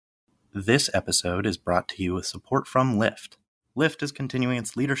This episode is brought to you with support from Lyft. Lyft is continuing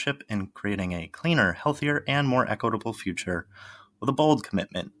its leadership in creating a cleaner, healthier, and more equitable future with a bold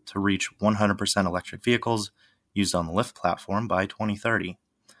commitment to reach 100% electric vehicles used on the Lyft platform by 2030.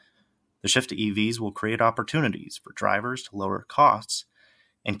 The shift to EVs will create opportunities for drivers to lower costs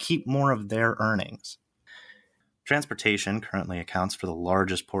and keep more of their earnings. Transportation currently accounts for the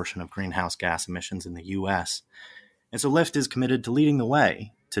largest portion of greenhouse gas emissions in the U.S., and so Lyft is committed to leading the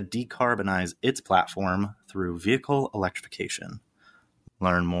way to decarbonize its platform through vehicle electrification.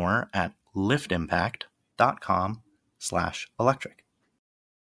 Learn more at lyftimpact.com/electric.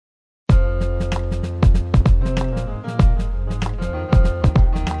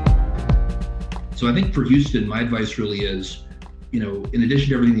 So I think for Houston, my advice really is, in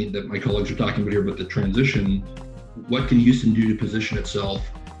addition to everything that my colleagues are talking about here about the transition, what can Houston do to position itself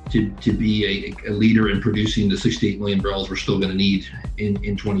to be a leader in producing the 68 million barrels we're still going to need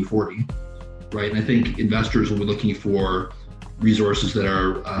in 2040, right? And I think investors will be looking for resources that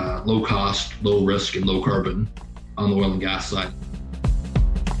are low cost, low risk, and low carbon on the oil and gas side.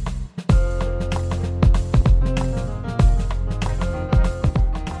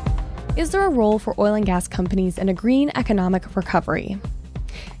 Is there a role for oil and gas companies in a green economic recovery?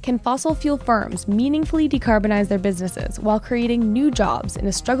 Can fossil fuel firms meaningfully decarbonize their businesses while creating new jobs in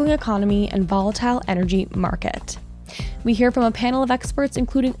a struggling economy and volatile energy market? We hear from a panel of experts,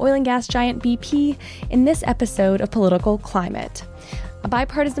 including oil and gas giant BP, in this episode of Political Climate, a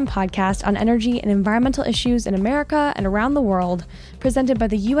bipartisan podcast on energy and environmental issues in America and around the world, presented by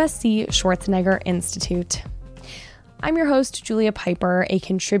the USC Schwarzenegger Institute. I'm your host, Julia Piper, a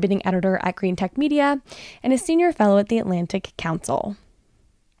contributing editor at Green Tech Media and a senior fellow at the Atlantic Council.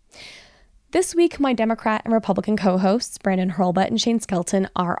 This week, my Democrat and Republican co-hosts, Brandon Hurlbut and Shane Skelton,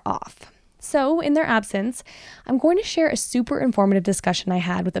 are off. So, in their absence, I'm going to share a super informative discussion I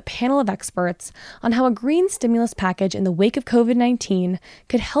had with a panel of experts on how a green stimulus package in the wake of COVID-19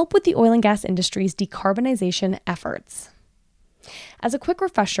 could help with the oil and gas industry's decarbonization efforts. As a quick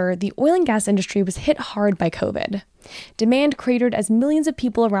refresher, the oil and gas industry was hit hard by COVID. Demand cratered as millions of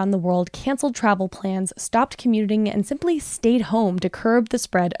people around the world canceled travel plans, stopped commuting, and simply stayed home to curb the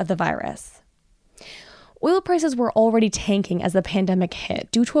spread of the virus. Oil prices were already tanking as the pandemic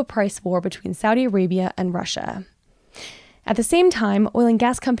hit due to a price war between Saudi Arabia and Russia. At the same time, oil and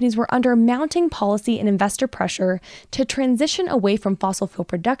gas companies were under mounting policy and investor pressure to transition away from fossil fuel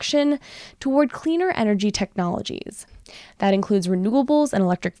production toward cleaner energy technologies. That includes renewables and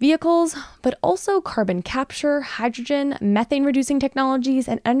electric vehicles, but also carbon capture, hydrogen, methane-reducing technologies,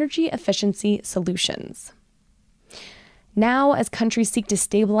 and energy efficiency solutions. Now, as countries seek to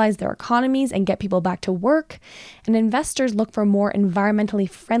stabilize their economies and get people back to work, and investors look for more environmentally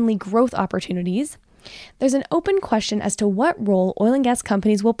friendly growth opportunities, there's an open question as to what role oil and gas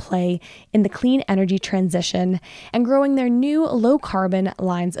companies will play in the clean energy transition and growing their new low-carbon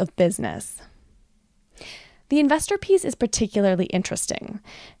lines of business. The investor piece is particularly interesting.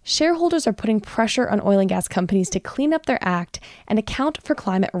 Shareholders are putting pressure on oil and gas companies to clean up their act and account for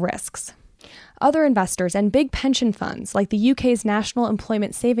climate risks. Other investors and big pension funds, like the UK's National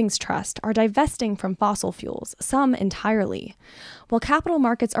Employment Savings Trust, are divesting from fossil fuels, some entirely, while capital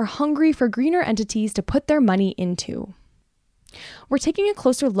markets are hungry for greener entities to put their money into. We're taking a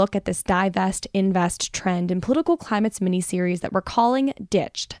closer look at this divest-invest trend in Political Climate's miniseries that we're calling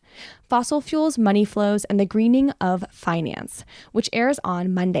Ditched: Fossil Fuels, Money Flows, and the Greening of Finance, which airs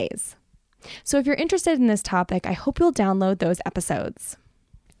on Mondays. So if you're interested in this topic, I hope you'll download those episodes.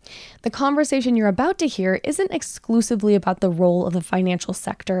 The conversation you're about to hear isn't exclusively about the role of the financial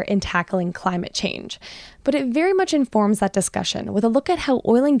sector in tackling climate change, but it very much informs that discussion with a look at how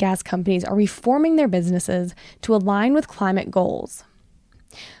oil and gas companies are reforming their businesses to align with climate goals.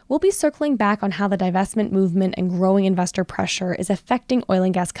 We'll be circling back on how the divestment movement and growing investor pressure is affecting oil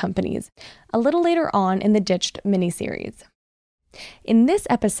and gas companies a little later on in the Ditched miniseries. In this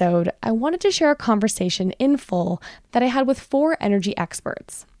episode, I wanted to share a conversation in full that I had with 4 energy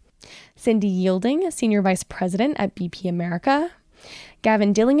experts. Cindy Yielding, Senior Vice President at BP America,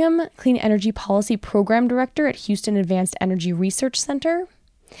 Gavin Dillingham, Clean Energy Policy Program Director at Houston Advanced Energy Research Center,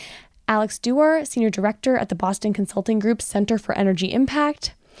 Alex Dewar, Senior Director at the Boston Consulting Group's Center for Energy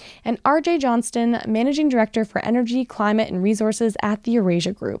Impact, and R.J. Johnston, Managing Director for Energy, Climate, and Resources at the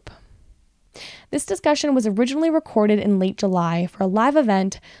Eurasia Group. This discussion was originally recorded in late July for a live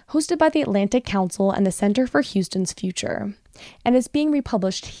event hosted by the Atlantic Council and the Center for Houston's Future, and is being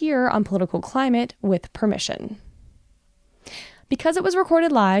republished here on Political Climate with permission. Because it was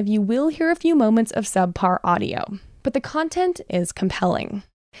recorded live, you will hear a few moments of subpar audio, but the content is compelling.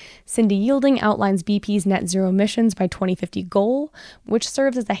 Cindy Yielding outlines BP's net zero emissions by 2050 goal, which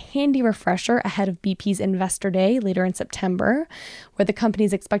serves as a handy refresher ahead of BP's Investor Day later in September, where the company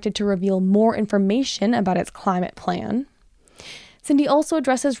is expected to reveal more information about its climate plan. Cindy also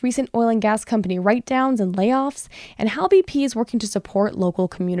addresses recent oil and gas company write-downs and layoffs, and how BP is working to support local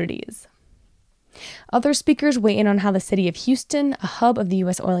communities. Other speakers weigh in on how the city of Houston, a hub of the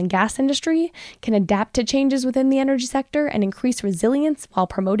U.S. oil and gas industry, can adapt to changes within the energy sector and increase resilience while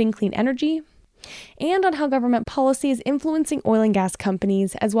promoting clean energy, and on how government policy is influencing oil and gas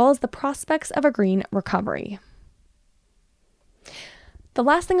companies, as well as the prospects of a green recovery. The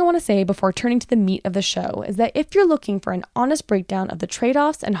last thing I want to say before turning to the meat of the show is that if you're looking for an honest breakdown of the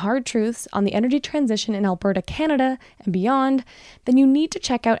trade-offs and hard truths on the energy transition in Alberta, Canada, and beyond, then you need to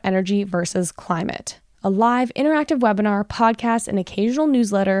check out Energy versus Climate, a live interactive webinar, podcast, and occasional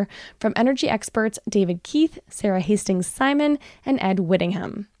newsletter from energy experts David Keith, Sarah Hastings-Simon, and Ed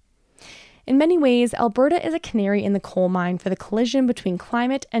Whittingham. In many ways, Alberta is a canary in the coal mine for the collision between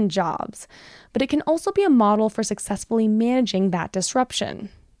climate and jobs, but it can also be a model for successfully managing that disruption.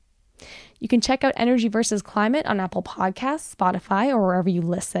 You can check out Energy versus Climate on Apple Podcasts, Spotify, or wherever you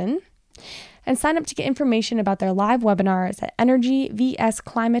listen, and sign up to get information about their live webinars at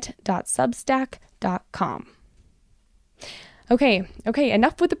energyvsclimate.substack.com. Okay,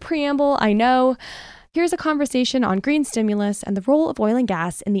 enough with the preamble, I know. Here's a conversation on green stimulus and the role of oil and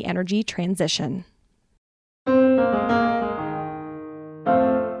gas in the energy transition.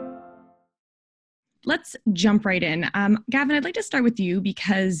 Let's jump right in. Gavin, I'd like to start with you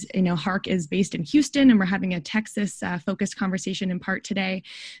because, HARC is based in Houston and we're having a Texas-focused conversation in part today.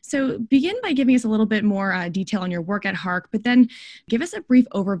 So begin by giving us a little bit more detail on your work at HARC, but then give us a brief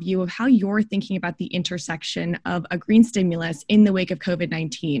overview of how you're thinking about the intersection of a green stimulus in the wake of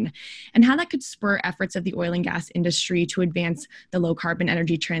COVID-19 and how that could spur efforts of the oil and gas industry to advance the low-carbon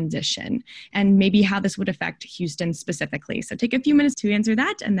energy transition, and maybe how this would affect Houston specifically. So take a few minutes to answer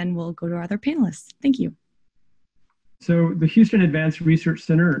that, and then we'll go to our other panelists. Thank you. So the Houston Advanced Research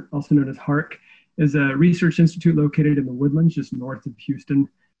Center, also known as HARC, is a research institute located in the Woodlands, just north of Houston.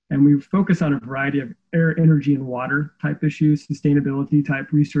 And we focus on a variety of air, energy, and water type issues, sustainability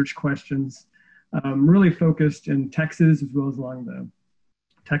type research questions, really focused in Texas as well as along the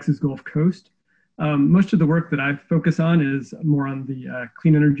Texas Gulf Coast. Most of the work that I focus on is more on the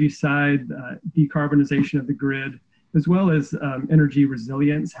clean energy side, decarbonization of the grid, as well as energy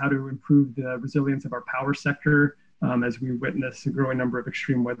resilience, how to improve the resilience of our power sector as we witness a growing number of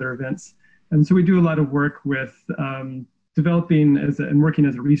extreme weather events. And so we do a lot of work with developing and working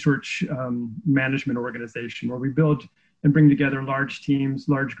as a research management organization where we build and bring together large teams,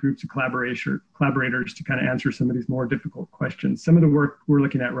 large groups of collaborators to kind of answer some of these more difficult questions. Some of the work we're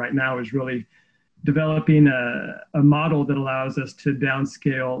looking at right now is really developing a model that allows us to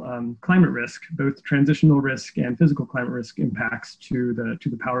downscale climate risk, both transitional risk and physical climate risk impacts to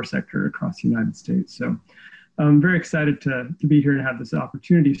the power sector across the United States. So I'm very excited to be here and have this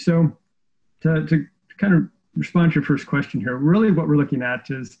opportunity. So to kind of respond to your first question here, really what we're looking at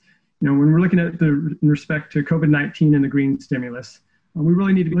is, when we're looking at in respect to COVID-19 and the green stimulus, we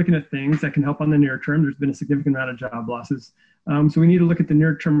really need to be looking at things that can help on the near term. There's been a significant amount of job losses. So we need to look at the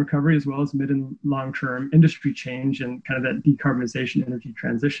near-term recovery as well as mid and long-term industry change and kind of that decarbonization energy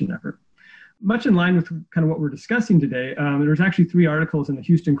transition effort. Much in line with kind of what we're discussing today, there's actually 3 articles in the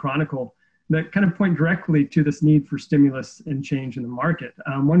Houston Chronicle that kind of point directly to this need for stimulus and change in the market.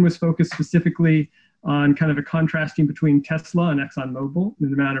 One was focused specifically on kind of a contrasting between Tesla and ExxonMobil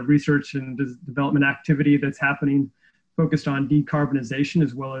and the amount of research and development activity that's happening focused on decarbonization,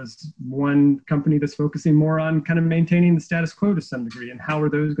 as well as one company that's focusing more on kind of maintaining the status quo to some degree, and how are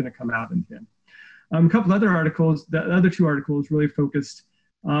those going to come out in the end. A couple other articles, the other 2 articles really focused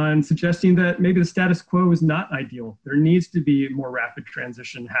on suggesting that maybe the status quo is not ideal. There needs to be more rapid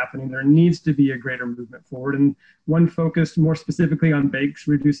transition happening. There needs to be a greater movement forward. And one focused more specifically on banks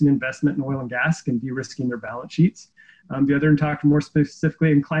reducing investment in oil and gas and de-risking their balance sheets. The other talked more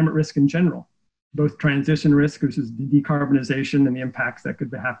specifically in climate risk in general, both transition risk, which is decarbonization and the impacts that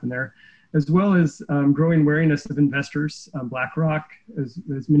could happen there, as well as growing wariness of investors. BlackRock, as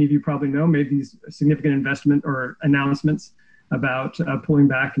many of you probably know, made these significant investment or announcements about pulling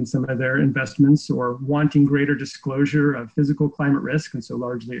back in some of their investments or wanting greater disclosure of physical climate risk, and so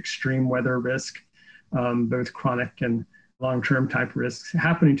largely extreme weather risk, both chronic and long-term type risks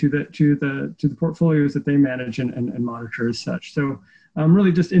happening to the portfolios that they manage and monitor as such. So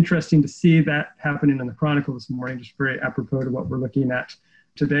really just interesting to see that happening in the Chronicle this morning, just very apropos to what we're looking at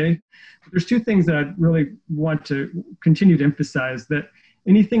today. There's 2 things that I really want to continue to emphasize, that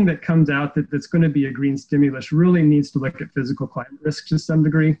anything that comes out that's going to be a green stimulus really needs to look at physical climate risk to some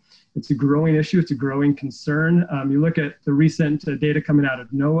degree. It's a growing issue. It's a growing concern. You look at the recent data coming out of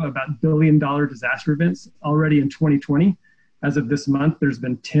NOAA about billion-dollar disaster events already in 2020. As of this month, there's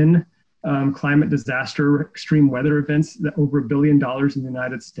been 10 climate disaster extreme weather events that over $1 billion in the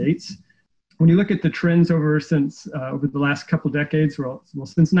United States. When you look at the trends over the last couple decades,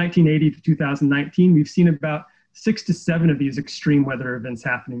 since 1980 to 2019, we've seen about 6 to 7 of these extreme weather events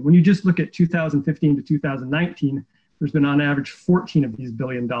happening. When you just look at 2015 to 2019, there's been on average 14 of these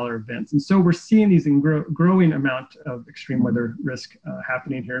billion-dollar events. And so we're seeing these in growing amount of extreme weather risk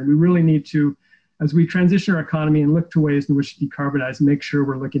happening here. And we really need to, as we transition our economy and look to ways in which to decarbonize, make sure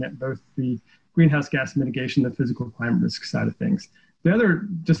we're looking at both the greenhouse gas mitigation, the physical climate risk side of things. The other,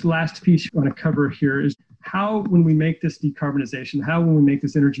 just last piece I want to cover here is how, when we make this decarbonization, when we make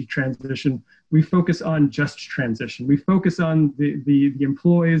this energy transition, we focus on just transition. We focus on the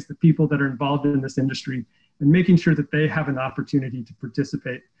employees, the people that are involved in this industry, and making sure that they have an opportunity to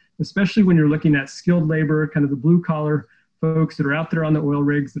participate, especially when you're looking at skilled labor, kind of the blue collar folks that are out there on the oil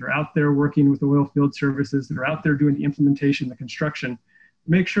rigs, that are out there working with oil field services, that are out there doing the implementation, the construction.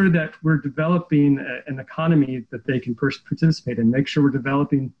 Make sure that we're developing an economy that they can participate in. Make sure we're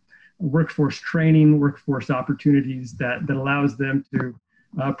developing workforce training, workforce opportunities that allows them to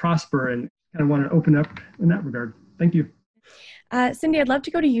prosper, and kind of want to open up in that regard. Thank you. Cindy, I'd love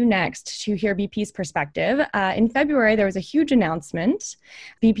to go to you next to hear BP's perspective. In February, there was a huge announcement.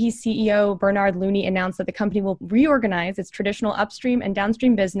 BP CEO Bernard Looney announced that the company will reorganize its traditional upstream and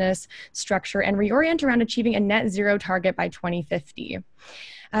downstream business structure and reorient around achieving a net zero target by 2050.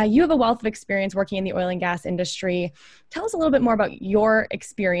 You have a wealth of experience working in the oil and gas industry. Tell us a little bit more about your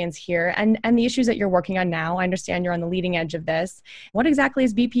experience here and the issues that you're working on now. I understand you're on the leading edge of this. What exactly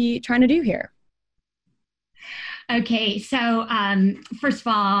is BP trying to do here? Okay, so first of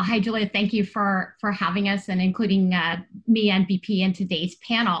all, hi Julia, thank you for having us and including me and BP in today's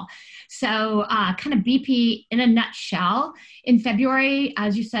panel. So kind of BP in a nutshell, in February,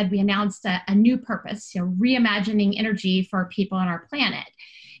 as you said, we announced a new purpose, reimagining energy for people on our planet.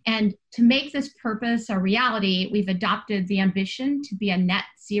 And to make this purpose a reality, we've adopted the ambition to be a net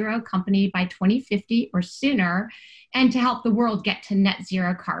zero company by 2050 or sooner, and to help the world get to net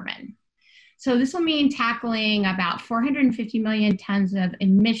zero carbon. So this will mean tackling about 450 million tons of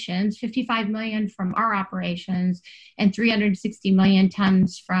emissions, 55 million from our operations, and 360 million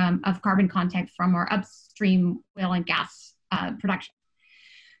tons of carbon content from our upstream oil and gas production.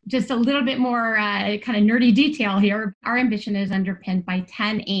 Just a little bit more kind of nerdy detail here. Our ambition is underpinned by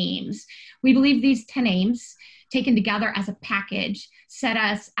 10 aims. We believe these 10 aims, taken together as a package, set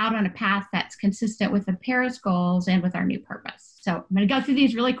us out on a path that's consistent with the Paris goals and with our new purpose. So I'm going to go through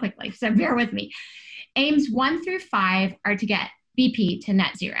these really quickly, so bear with me. Aims 1 through 5 are to get BP to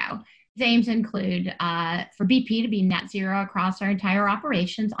net zero. These aims include for BP to be net zero across our entire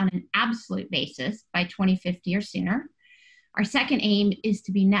operations on an absolute basis by 2050 or sooner. Our second aim is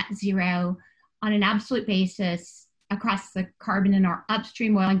to be net zero on an absolute basis across the carbon in our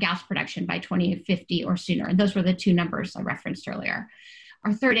upstream oil and gas production by 2050 or sooner. And those were the two numbers I referenced earlier.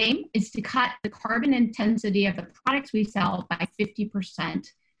 Our third aim is to cut the carbon intensity of the products we sell by 50%.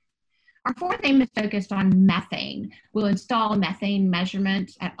 Our fourth aim is focused on methane. We'll install methane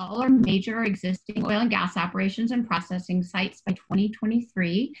measurement at all our major existing oil and gas operations and processing sites by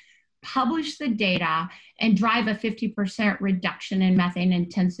 2023, publish the data, and drive a 50% reduction in methane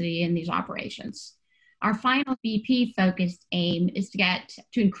intensity in these operations. Our final BP-focused aim is to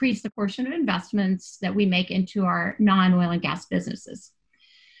increase the portion of investments that we make into our non-oil and gas businesses.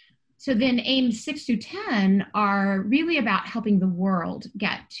 So then aims 6 through 10 are really about helping the world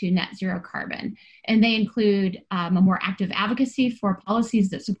get to net zero carbon. And they include a more active advocacy for policies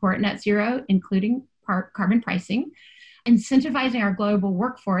that support net zero, including carbon pricing, incentivizing our global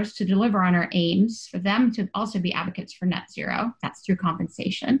workforce to deliver on our aims, for them to also be advocates for net zero. That's through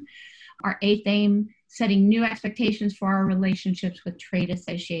compensation. Our eighth aim, setting new expectations for our relationships with trade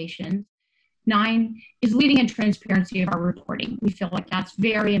associations. 9 is leading in transparency of our reporting. We feel like that's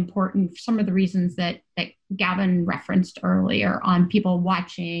very important for some of the reasons that Gavin referenced earlier on people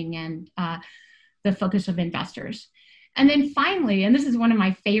watching and the focus of investors. And then finally, and this is one of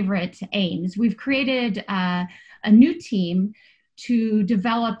my favorite aims, we've created a new team to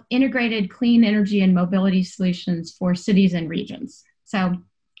develop integrated clean energy and mobility solutions for cities and regions. So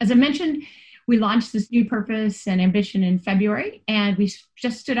as I mentioned, we launched this new purpose and ambition in February, and we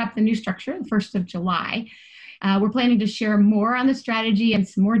just stood up the new structure the 1st of July. We're planning to share more on the strategy and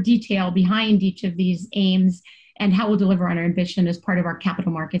some more detail behind each of these aims and how we'll deliver on our ambition as part of our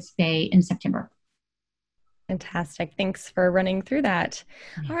Capital Markets Day in September. Fantastic. Thanks for running through that.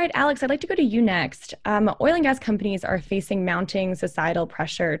 All right, Alex, I'd like to go to you next. Oil and gas companies are facing mounting societal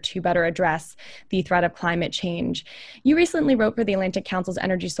pressure to better address the threat of climate change. You recently wrote for the Atlantic Council's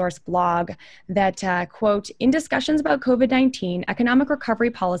Energy Source blog that, quote, in discussions about COVID-19, economic recovery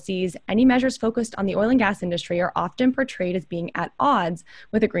policies, any measures focused on the oil and gas industry are often portrayed as being at odds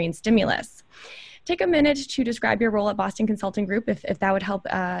with a green stimulus. Take a minute to describe your role at Boston Consulting Group, if that would help,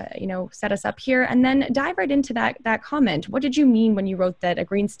 set us up here, and then dive right into that comment. What did you mean when you wrote that a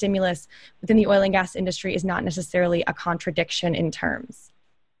green stimulus within the oil and gas industry is not necessarily a contradiction in terms?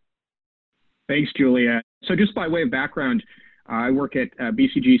 Thanks, Julia. So just by way of background, I work at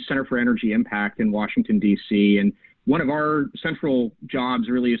BCG's Center for Energy Impact in Washington, D.C., and one of our central jobs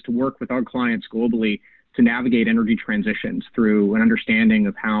really is to work with our clients globally to navigate energy transitions through an understanding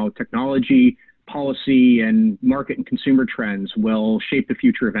of how technology, policy, and market and consumer trends will shape the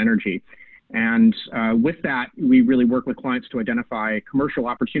future of energy. And with that, we really work with clients to identify commercial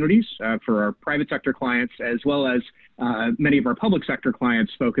opportunities for our private sector clients, as well as many of our public sector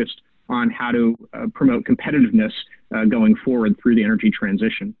clients focused on how to promote competitiveness going forward through the energy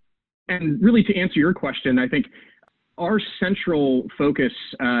transition. And really, to answer your question, I think our central focus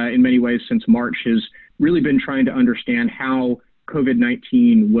in many ways since March has really been trying to understand how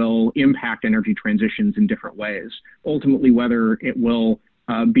COVID-19 will impact energy transitions in different ways. Ultimately, whether it will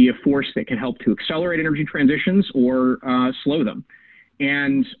be a force that can help to accelerate energy transitions or slow them.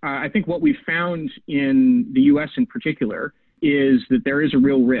 And I think what we've found in the U.S. in particular is that there is a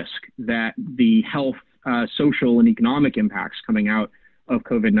real risk that the health, social, and economic impacts coming out of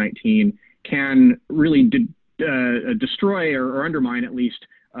COVID-19 can really destroy or undermine at least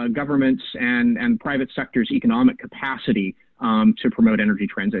governments and private sector's economic capacity to promote energy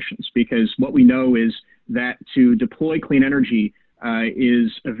transitions. Because what we know is that to deploy clean energy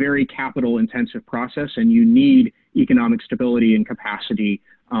is a very capital intensive process, and you need economic stability and capacity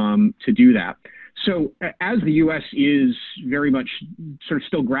to do that. So as the U.S. is very much sort of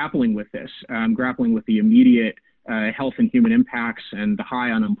still grappling with this, grappling with the immediate health and human impacts and the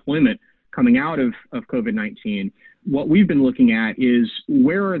high unemployment coming out of COVID-19, what we've been looking at is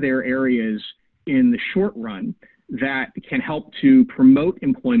where are there areas in the short run that can help to promote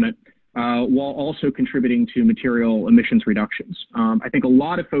employment while also contributing to material emissions reductions. I think a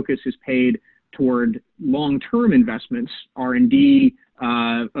lot of focus is paid toward long-term investments, R&D,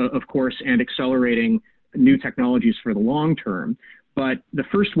 of course, and accelerating new technologies for the long term. But the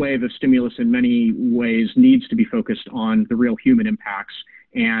first wave of stimulus in many ways needs to be focused on the real human impacts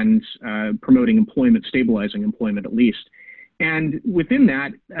and promoting employment, stabilizing employment at least. And within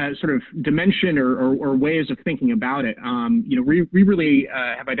that sort of dimension or ways of thinking about it, we really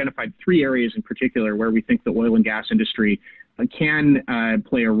have identified three areas in particular where we think the oil and gas industry can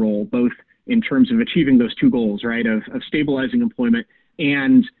play a role, both in terms of achieving those two goals, right, of stabilizing employment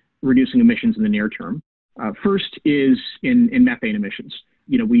and reducing emissions in the near term. First is in methane emissions.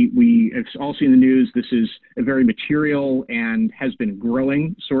 We have all seen the news. This is a very material and has been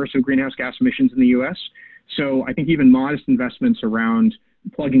growing source of greenhouse gas emissions in the U.S. So I think even modest investments around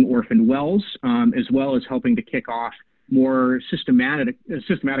plugging orphaned wells, as well as helping to kick off more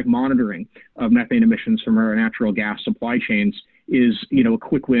systematic monitoring of methane emissions from our natural gas supply chains is, a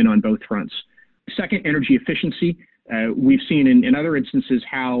quick win on both fronts. Second, energy efficiency. We've seen in other instances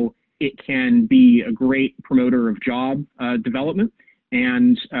how it can be a great promoter of job development.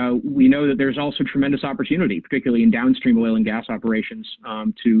 And we know that there's also tremendous opportunity, particularly in downstream oil and gas operations,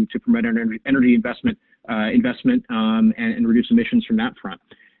 to promote energy investment and reduce emissions from that front.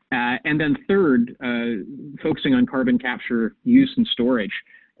 And then third, focusing on carbon capture, use, and storage.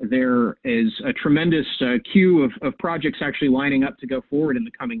 There is a tremendous queue of projects actually lining up to go forward in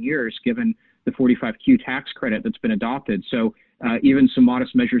the coming years, given the 45Q tax credit that's been adopted. So even some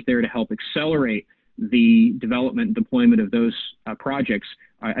modest measures there to help accelerate the development and deployment of those projects,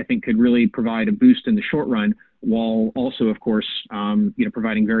 I think could really provide a boost in the short run, while also, of course,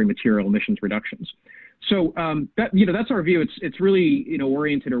 providing very material emissions reductions. So that's our view. It's really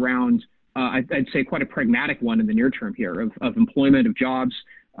oriented around I'd say quite a pragmatic one in the near term here of employment, of jobs,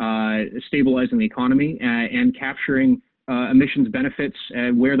 stabilizing the economy, and capturing emissions benefits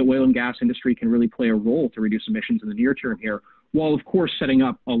where the oil and gas industry can really play a role to reduce emissions in the near term here, while of course setting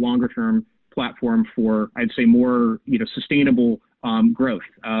up a longer term platform for, I'd say, more sustainable growth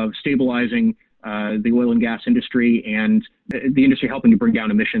of stabilizing the oil and gas industry and the industry helping to bring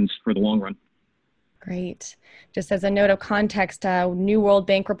down emissions for the long run. Great. Just as a note of context, a new World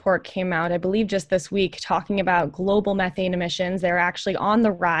Bank report came out, I believe just this week, talking about global methane emissions. They're actually on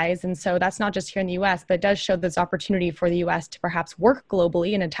the rise. And so that's not just here in the US, but it does show this opportunity for the US to perhaps work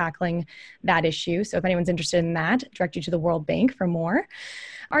globally in tackling that issue. So if anyone's interested in that, direct you to the World Bank for more.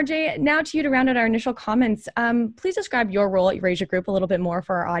 RJ, now to you to round out our initial comments. Please describe your role at Eurasia Group a little bit more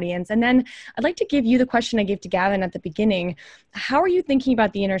for our audience. And then I'd like to give you the question I gave to Gavin at the beginning. How are you thinking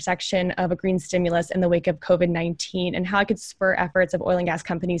about the intersection of a green stimulus in the wake of COVID-19 and how it could spur efforts of oil and gas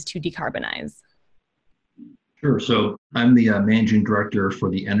companies to decarbonize? Sure. So I'm the managing director for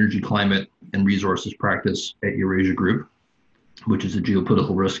the Energy, Climate, and Resources practice at Eurasia Group, which is a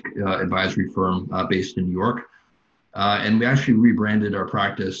geopolitical risk advisory firm based in New York. And we actually rebranded our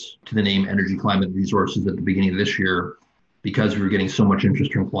practice to the name Energy, Climate, and Resources at the beginning of this year because we were getting so much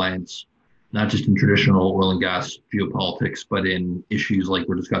interest from clients, not just in traditional oil and gas geopolitics, but in issues like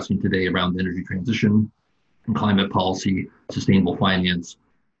we're discussing today around the energy transition and climate policy, sustainable finance.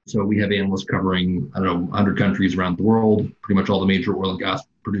 So we have analysts covering, 100 countries around the world, pretty much all the major oil and gas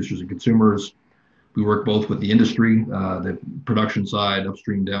producers and consumers. We work both with the industry, the production side,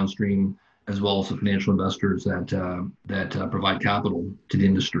 upstream, downstream, as well as the financial investors that provide capital to the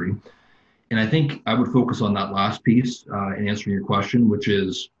industry. And I think I would focus on that last piece in answering your question, which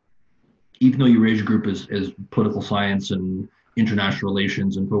is, even though Eurasia Group is political science and international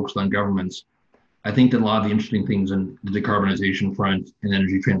relations and focused on governments, I think that a lot of the interesting things in the decarbonization front and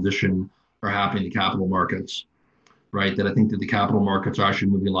energy transition are happening in the capital markets, right? That I think that the capital markets are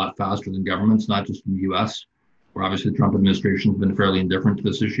actually moving a lot faster than governments, not just in the US, where obviously the Trump administration has been fairly indifferent to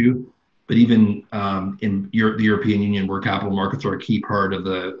this issue, but even in the European Union, where capital markets are a key part of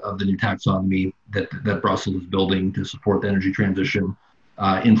the new taxonomy that Brussels is building to support the energy transition,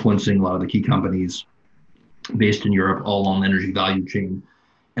 influencing a lot of the key companies based in Europe all along the energy value chain.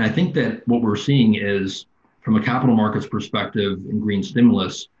 And I think that what we're seeing is, from a capital markets perspective in green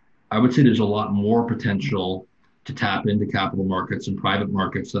stimulus, I would say there's a lot more potential to tap into capital markets and private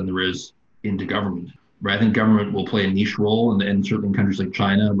markets than there is into government. Right? I think government will play a niche role, and certainly in countries like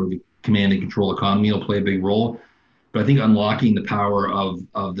China, where the command and control economy will play a big role. But I think unlocking the power of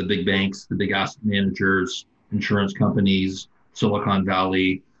the big banks, the big asset managers, insurance companies, Silicon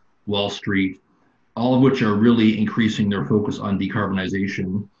Valley, Wall Street, all of which are really increasing their focus on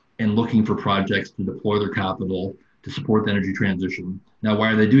decarbonization and looking for projects to deploy their capital to support the energy transition. Now,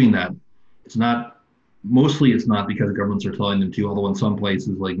 why are they doing that? Mostly it's not because governments are telling them to, although in some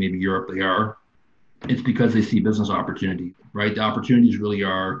places like maybe Europe they are. It's because they see business opportunity, right? The opportunities really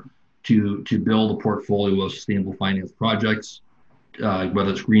are to build a portfolio of sustainable finance projects,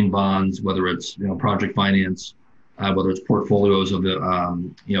 whether it's green bonds, whether it's project finance, whether it's portfolios of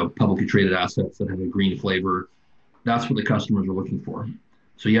the publicly traded assets that have a green flavor. That's what the customers are looking for.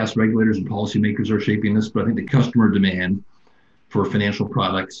 So yes, regulators and policymakers are shaping this, but I think the customer demand for financial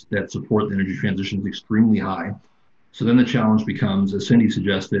products that support the energy transition is extremely high. So then the challenge becomes, as Cindy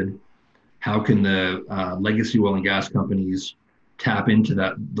suggested, how can the legacy oil and gas companies tap into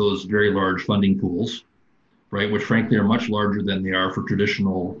those very large funding pools, right? Which frankly are much larger than they are for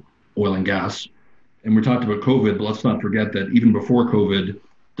traditional oil and gas. And we talked about COVID, but let's not forget that even before COVID,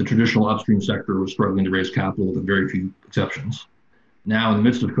 the traditional upstream sector was struggling to raise capital with very few exceptions. Now, in the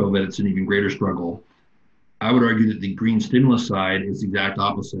midst of COVID, it's an even greater struggle. I would argue that the green stimulus side is the exact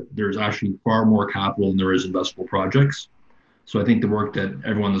opposite. There's actually far more capital than there is investable projects. So I think the work that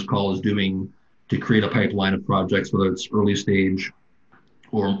everyone on this call is doing to create a pipeline of projects, whether it's early stage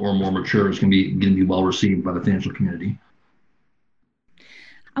or more mature, is going to be well received by the financial community.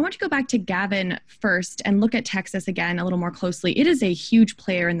 I want to go back to Gavin first and look at Texas again a little more closely. It is a huge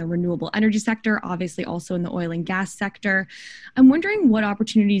player in the renewable energy sector, obviously also in the oil and gas sector. I'm wondering what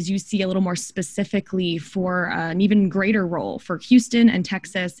opportunities you see a little more specifically for an even greater role for Houston and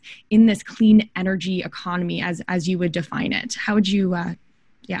Texas in this clean energy economy as you would define it. How would you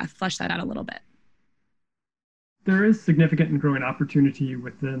flesh that out a little bit? There is significant and growing opportunity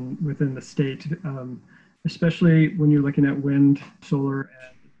within the state, especially when you're looking at wind, solar, and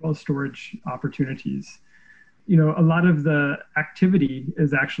as well as storage opportunities. A lot of the activity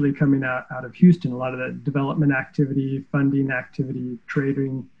is actually coming out of Houston. A lot of the development activity, funding activity,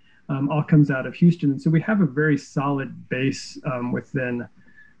 trading, all comes out of Houston. And so we have a very solid base within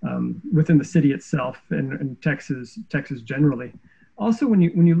the city itself and Texas generally. Also, when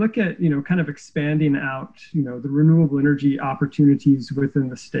you look at kind of expanding out the renewable energy opportunities within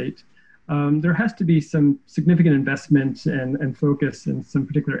the state, there has to be some significant investment and focus in some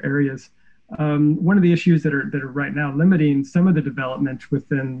particular areas. One of the issues that are right now limiting some of the development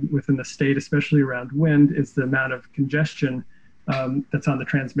within the state, especially around wind, is the amount of congestion that's on the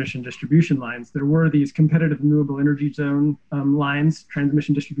transmission distribution lines. There were these competitive renewable energy zone lines,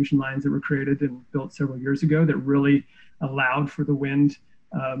 transmission distribution lines that were created and built several years ago that really allowed for the wind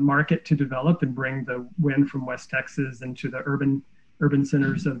market to develop and bring the wind from West Texas into the urban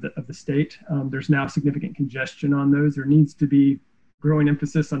centers of the state. There's now significant congestion on those. There needs to be growing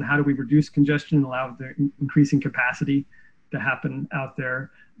emphasis on how do we reduce congestion and allow the increasing capacity to happen out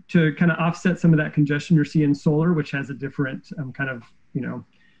there. To kind of offset some of that congestion, you're seeing solar, which has a different kind of,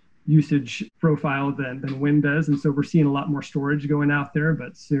 usage profile than wind does. And so we're seeing a lot more storage going out there,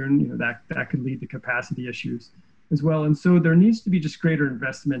 but soon, that could lead to capacity issues as well. And so there needs to be just greater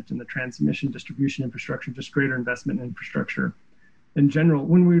investment in the transmission distribution infrastructure, just greater investment in infrastructure in general.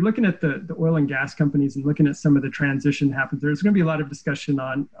 When we're looking at the oil and gas companies and looking at some of the transition happens, there's going to be a lot of discussion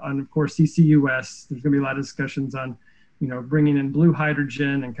on of course, CCUS. There's going to be a lot of discussions on, bringing in blue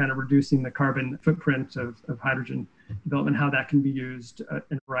hydrogen and kind of reducing the carbon footprint of hydrogen development, how that can be used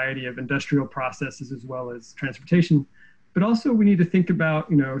in a variety of industrial processes as well as transportation. But also we need to think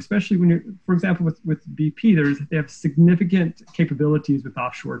about, especially when for example, with BP, they have significant capabilities with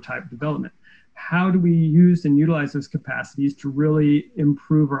offshore type development. How do we use and utilize those capacities to really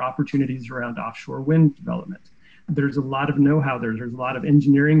improve our opportunities around offshore wind development? There's a lot of know-how there. There's a lot of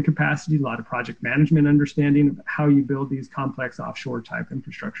engineering capacity, a lot of project management understanding of how you build these complex offshore type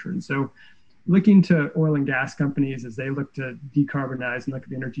infrastructure. And so looking to oil and gas companies as they look to decarbonize and look at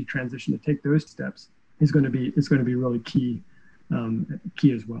the energy transition to take those steps is going to be really key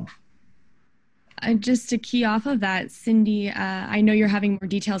as well. Just to key off of that, Cindy, I know you're having more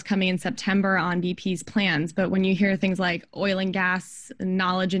details coming in September on BP's plans, but when you hear things like oil and gas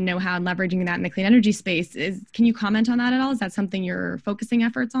knowledge and know-how and leveraging that in the clean energy space, can you comment on that at all? Is that something you're focusing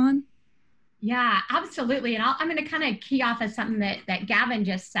efforts on? Yeah, absolutely. And I'm going to kind of key off of something that Gavin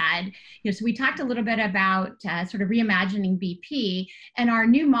just said. So we talked a little bit about sort of reimagining BP, and our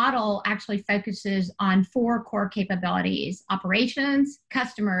new model actually focuses on 4 core capabilities: operations,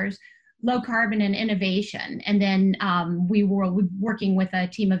 customers, low carbon, and innovation. And then we were working with a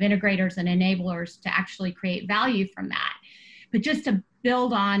team of integrators and enablers to actually create value from that. But just to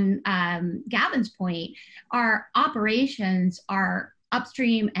build on Gavin's point, our operations are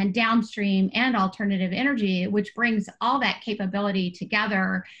upstream and downstream and alternative energy, which brings all that capability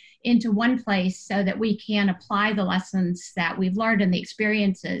together into one place so that we can apply the lessons that we've learned and the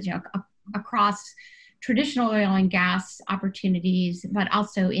experiences, across traditional oil and gas opportunities, but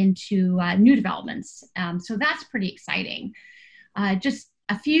also into new developments. So that's pretty exciting. Just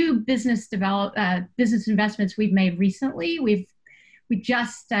a few business investments we've made recently. We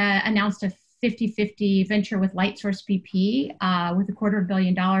just announced a 50-50 venture with Lightsource BP with $250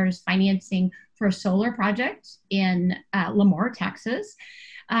 million financing for a solar project in Lemoore, Texas.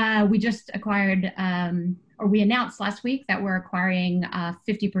 We just acquired, or we announced last week that we're acquiring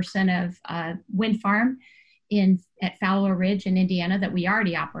 50% of a wind farm at Fowler Ridge in Indiana that we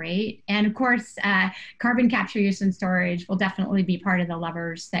already operate. And of course, carbon capture, use, and storage will definitely be part of the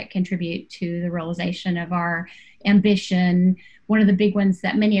levers that contribute to the realization of our ambition. One of the big ones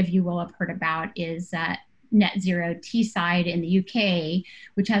that many of you will have heard about is Net Zero Teesside in the UK,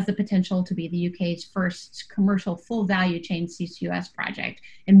 which has the potential to be the UK's first commercial full value chain CCUS project.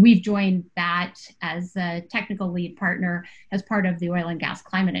 And we've joined that as a technical lead partner as part of the Oil and Gas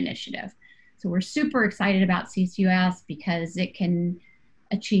Climate Initiative. So we're super excited about CCUS because it can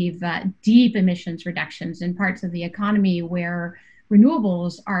achieve deep emissions reductions in parts of the economy where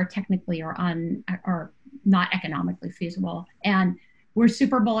renewables are technically or not economically feasible. And we're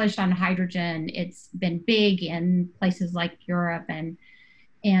super bullish on hydrogen. It's been big in places like Europe and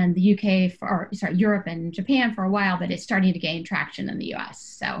the UK, Europe and Japan for a while, but it's starting to gain traction in the US.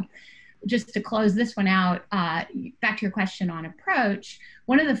 So just to close this one out, back to your question on approach,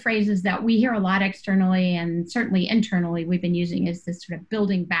 one of the phrases that we hear a lot externally and certainly internally we've been using is this sort of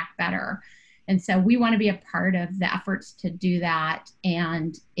building back better. And so we want to be a part of the efforts to do that.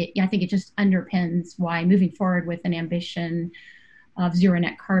 And I think it just underpins why moving forward with an ambition of zero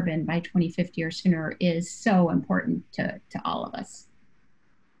net carbon by 2050 or sooner is so important to all of us.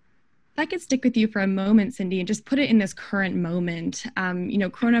 If I could stick with you for a moment, Cindy, and just put it in this current moment.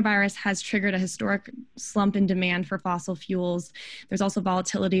 Coronavirus has triggered a historic slump in demand for fossil fuels. There's also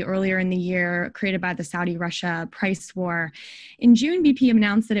volatility earlier in the year created by the Saudi-Russia price war. In June, BP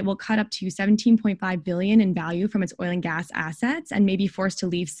announced that it will cut up to $17.5 billion in value from its oil and gas assets and may be forced to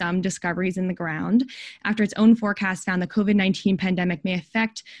leave some discoveries in the ground after its own forecast found the COVID-19 pandemic may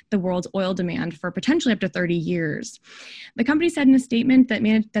affect the world's oil demand for potentially up to 30 years. The company said in a statement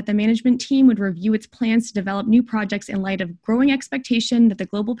that the management management team would review its plans to develop new projects in light of growing expectation that the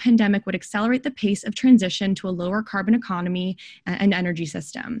global pandemic would accelerate the pace of transition to a lower carbon economy and energy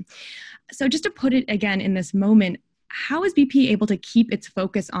system. So just to put it again in this moment, how is BP able to keep its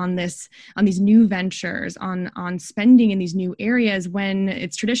focus on these new ventures, on spending in these new areas when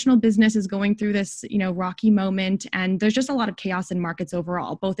its traditional business is going through this, rocky moment, and there's just a lot of chaos in markets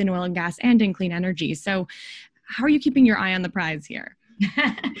overall, both in oil and gas and in clean energy? So how are you keeping your eye on the prize here?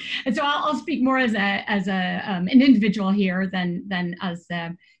 And so I'll speak more as an individual here than as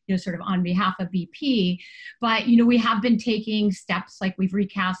sort of on behalf of BP. But we have been taking steps, like we've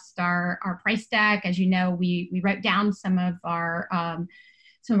recast our price deck. As you know, we wrote down some of our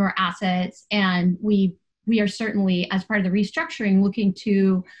assets, and we are certainly, as part of the restructuring, looking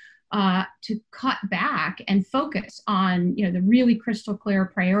to cut back and focus on the really crystal clear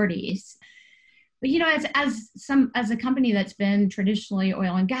priorities. But as a company that's been traditionally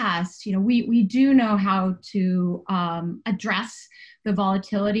oil and gas, we do know how to address the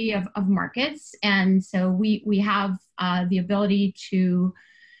volatility of markets, and so we have the ability to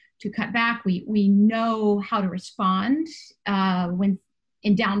cut back. We know how to respond when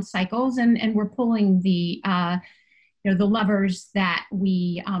in down cycles, and we're pulling the levers that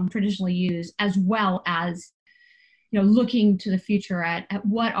we traditionally use, as well as looking to the future at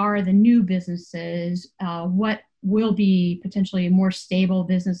what are the new businesses, what will be potentially more stable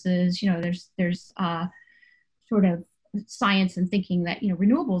businesses. There's sort of science and thinking that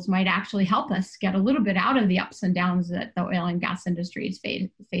renewables might actually help us get a little bit out of the ups and downs that the oil and gas industry has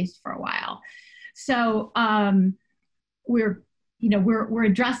faced for a while. So we're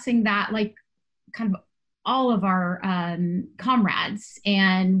addressing that, like kind of all of our comrades,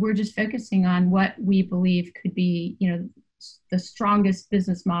 and we're just focusing on what we believe could be, the strongest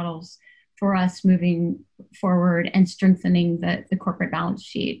business models for us moving forward and strengthening the corporate balance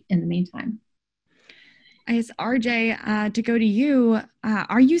sheet in the meantime. I guess, RJ, to go to you,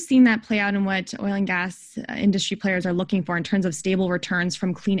 are you seeing that play out in what oil and gas industry players are looking for in terms of stable returns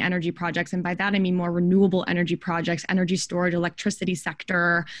from clean energy projects? And by that, I mean more renewable energy projects, energy storage, electricity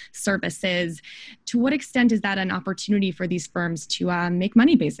sector, services. To what extent is that an opportunity for these firms to make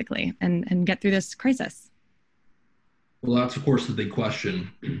money, basically, and get through this crisis? Well, that's, of course, the big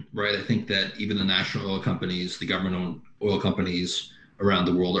question, right? I think that even the national oil companies, the government-owned oil companies around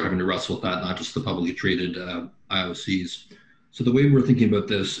the world are having to wrestle with that, not just the publicly traded IOCs. So the way we're thinking about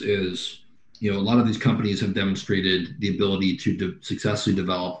this is, a lot of these companies have demonstrated the ability to successfully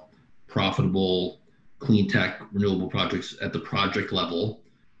develop profitable, clean tech, renewable projects at the project level.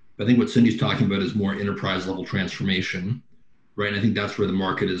 But I think what Cindy's talking about is more enterprise level transformation, right? And I think that's where the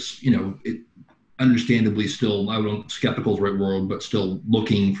market is, it understandably still, skeptical is the right word, but still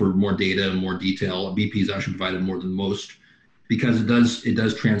looking for more data and more detail. BP has actually provided more than most, because it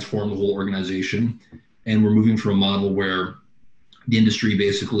does transform the whole organization. And we're moving from a model where the industry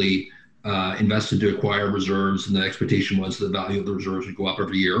basically invested to acquire reserves, and the expectation was the value of the reserves would go up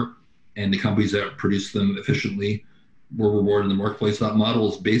every year, and the companies that produce them efficiently were rewarded in the marketplace. That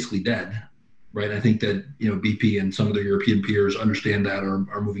model is basically dead, right? I think that BP and some of the European peers understand that,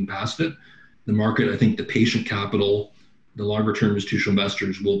 are moving past it. The market, I think the patient capital, the longer term institutional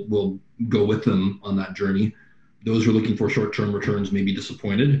investors will go with them on that journey. Those who are looking for short-term returns may be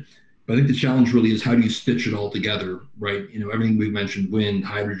disappointed. But I think the challenge really is, how do you stitch it all together, right? Everything we've mentioned: wind,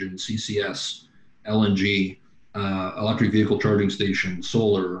 hydrogen, CCS, LNG, electric vehicle charging stations,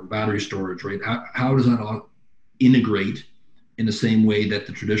 solar, battery storage, right? How does that all integrate in the same way that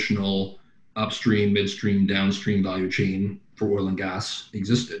the traditional upstream, midstream, downstream value chain for oil and gas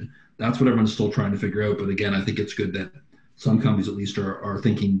existed? That's what everyone's still trying to figure out. But again, I think it's good that some companies at least are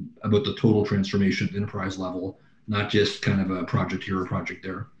thinking about the total transformation at the enterprise level, not just kind of a project here or a project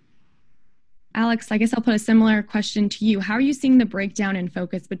there. Alex, I guess I'll put a similar question to you. How are you seeing the breakdown in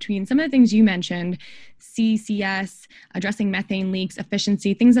focus between some of the things you mentioned, CCS, addressing methane leaks,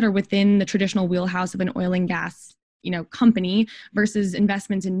 efficiency, things that are within the traditional wheelhouse of an oil and gas company, versus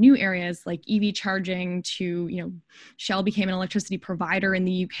investments in new areas like EV charging to, Shell became an electricity provider in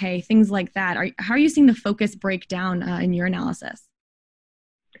the UK, things like that. How are you seeing the focus break down in your analysis?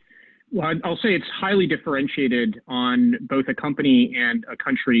 Well, I'll say it's highly differentiated on both a company and a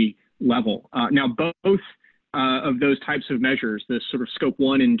country level. Now, both of those types of measures, the sort of scope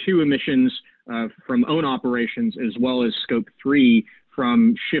 1 and 2 emissions from own operations, as well as scope 3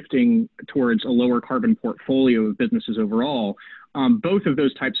 from shifting towards a lower carbon portfolio of businesses overall, both of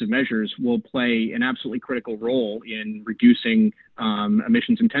those types of measures will play an absolutely critical role in reducing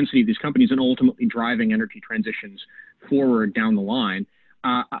emissions intensity of these companies and ultimately driving energy transitions forward down the line.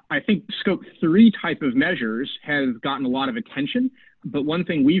 I think scope 3 type of measures have gotten a lot of attention, but one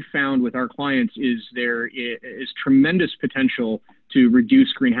thing we've found with our clients is there is tremendous potential to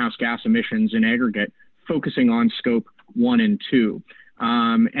reduce greenhouse gas emissions in aggregate, focusing on scope 1 and 2.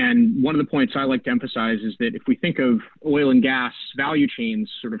 And one of the points I like to emphasize is that if we think of oil and gas value chains,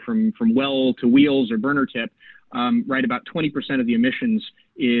 sort of from well to wheels or burner tip, right, about 20% of the emissions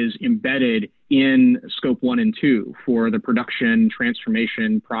is embedded in scope 1 and 2 for the production,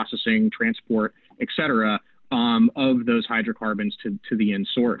 transformation, processing, transport, et cetera, of those hydrocarbons to the end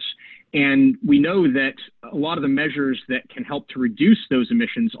source. And we know that a lot of the measures that can help to reduce those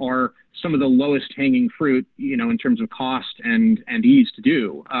emissions are some of the lowest hanging fruit, in terms of cost and ease to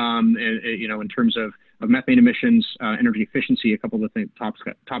do, in terms of methane emissions, energy efficiency, a couple of the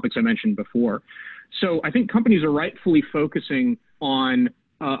topics I mentioned before. So I think companies are rightfully focusing on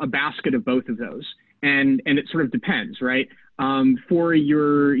a basket of both of those. And it sort of depends, right? For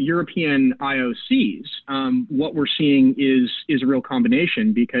your European IOCs, what we're seeing is a real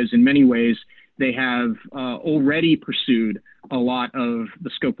combination, because in many ways they have already pursued a lot of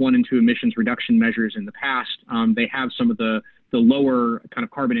the scope 1 and 2 emissions reduction measures in the past. They have some of the lower kind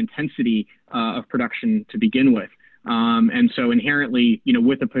of carbon intensity of production to begin with. And so inherently,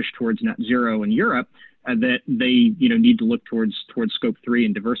 with a push towards net zero in Europe, that they, need to look towards scope 3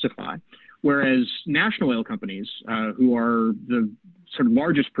 and diversify. Whereas national oil companies, who are the sort of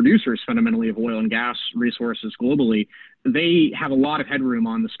largest producers fundamentally of oil and gas resources globally, they have a lot of headroom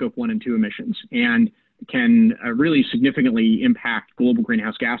on the scope 1 and 2 emissions and can really significantly impact global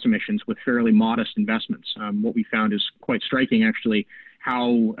greenhouse gas emissions with fairly modest investments. What we found is quite striking, actually,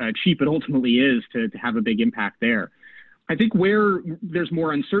 how cheap it ultimately is to have a big impact there. I think where there's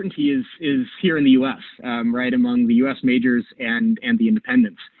more uncertainty is here in the U.S., right, among the U.S. majors and the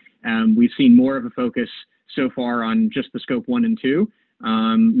independents. We've seen more of a focus so far on just the scope 1 and 2,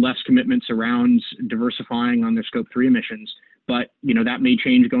 less commitments around diversifying on their scope 3 emissions. But, that may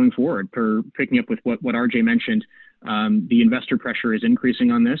change going forward. For picking up with what RJ mentioned, the investor pressure is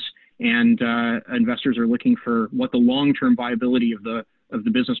increasing on this, and investors are looking for what the long-term viability of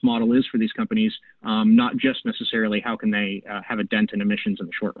the business model is for these companies, not just necessarily how can they have a dent in emissions in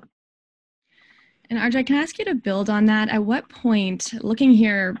the short run. And RJ, can I ask you to build on that? At what point, looking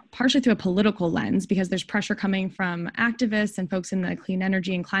here partially through a political lens, because there's pressure coming from activists and folks in the clean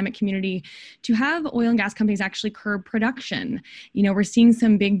energy and climate community to have oil and gas companies actually curb production? We're seeing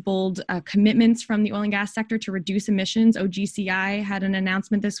some big, bold commitments from the oil and gas sector to reduce emissions. OGCI had an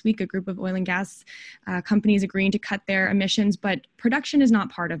announcement this week, a group of oil and gas companies agreeing to cut their emissions, but production is not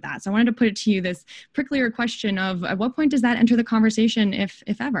part of that. So I wanted to put it to you, this pricklier question of at what point does that enter the conversation, if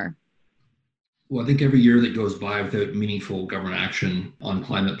ever? Well, I think every year that goes by without meaningful government action on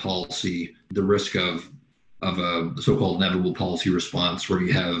climate policy, the risk of a so-called inevitable policy response where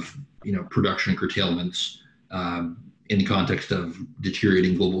you have, production curtailments in the context of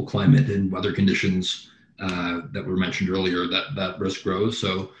deteriorating global climate and weather conditions that were mentioned earlier, that risk grows.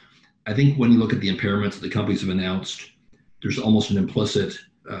 So I think when you look at the impairments that the companies have announced, there's almost an implicit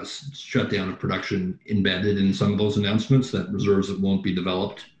shutdown of production embedded in some of those announcements, that reserves that won't be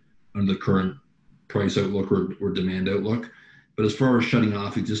developed under the current price outlook or demand outlook. But as far as shutting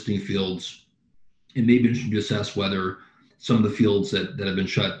off existing fields, it may be interesting to assess whether some of the fields that have been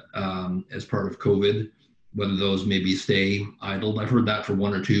shut as part of COVID, whether those maybe stay idled. I've heard that for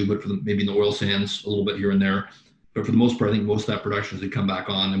one or two, but maybe in the oil sands a little bit here and there. But for the most part, I think most of that production is going to come back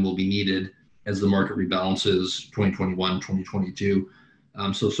on and will be needed as the market rebalances 2021, 2022.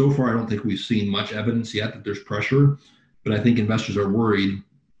 So far, I don't think we've seen much evidence yet that there's pressure, but I think investors are worried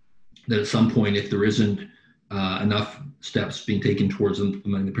that at some point, if there isn't enough steps being taken towards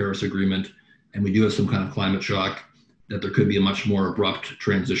implementing the Paris Agreement, and we do have some kind of climate shock, that there could be a much more abrupt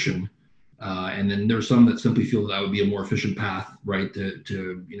transition. And then there's some that simply feel that would be a more efficient path, right,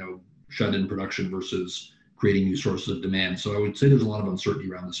 to shut in production versus creating new sources of demand. So I would say there's a lot of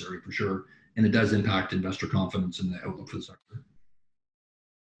uncertainty around this area for sure, and it does impact investor confidence in the outlook for the sector.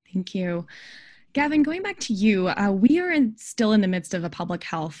 Thank you. Gavin, going back to you, we are still in the midst of a public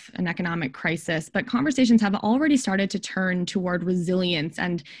health and economic crisis, but conversations have already started to turn toward resilience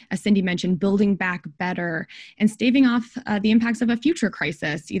and, as Cindy mentioned, building back better and staving off the impacts of a future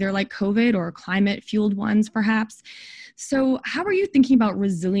crisis, either like COVID or climate-fueled ones, perhaps. So how are you thinking about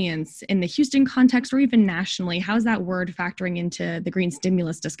resilience in the Houston context or even nationally? How's that word factoring into the green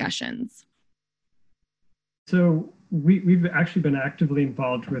stimulus discussions? So we've actually been actively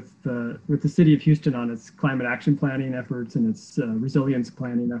involved with the city of Houston on its climate action planning efforts and its resilience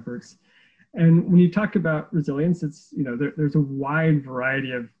planning efforts. And when you talk about resilience, it's there's a wide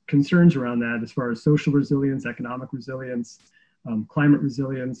variety of concerns around that as far as social resilience, economic resilience. climate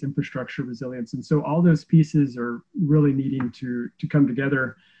resilience, infrastructure resilience. And so all those pieces are really needing to come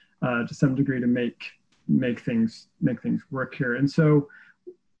together to some degree to make things work here. And so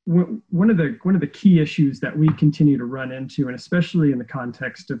one of the key issues that we continue to run into, and especially in the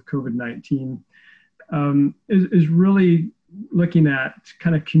context of COVID-19, is really looking at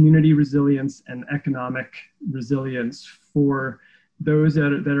kind of community resilience and economic resilience for those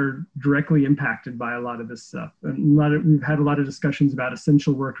that are directly impacted by a lot of this stuff. And we've had a lot of discussions about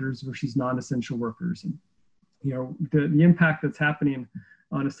essential workers versus non-essential workers, and the impact that's happening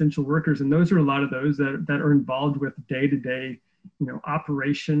on essential workers. And those are a lot of those that are involved with day-to-day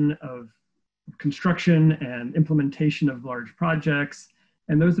operation of construction and implementation of large projects,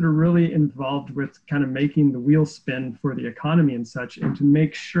 and those that are really involved with kind of making the wheels spin for the economy and such, and to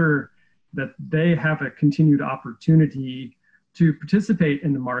make sure that they have a continued opportunity to participate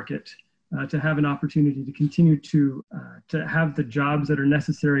in the market, to have an opportunity to continue to have the jobs that are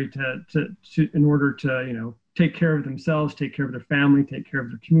necessary to in order to take care of themselves, take care of their family, take care of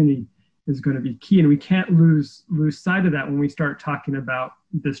their community, is going to be key. And we can't lose sight of that when we start talking about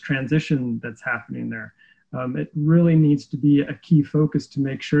this transition that's happening there. It really needs to be a key focus to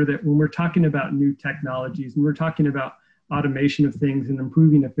make sure that when we're talking about new technologies and we're talking about automation of things and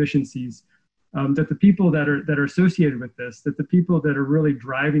improving efficiencies, that the people that are associated with this, that the people that are really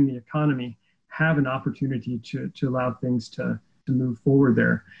driving the economy have an opportunity to allow things to move forward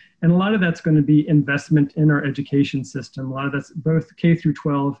there. And a lot of that's going to be investment in our education system. A lot of that's both K through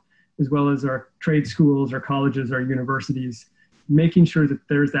 12, as well as our trade schools, our colleges, our universities, making sure that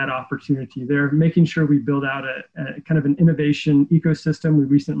there's that opportunity there, making sure we build out a kind of an innovation ecosystem. We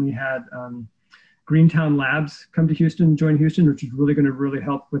recently had Greentown Labs come to Houston, join Houston, which is really going to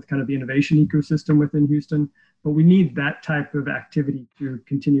help with kind of the innovation ecosystem within Houston. But we need that type of activity to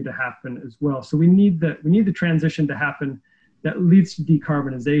continue to happen as well. So we need the transition to happen that leads to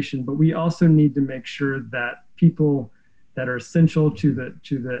decarbonization, but we also need to make sure that people that are essential to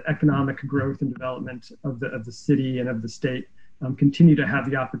the economic growth and development of the city and of the state continue to have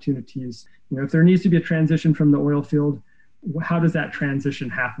the opportunities. If there needs to be a transition from the oil field, how does that transition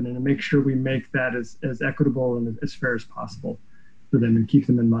happen, and to make sure we make that as equitable and as fair as possible for them and keep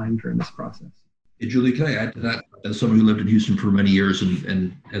them in mind during this process. Hey, Julie, can I add to that? As someone who lived in Houston for many years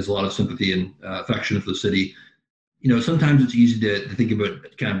and has a lot of sympathy and affection for the city, sometimes it's easy to think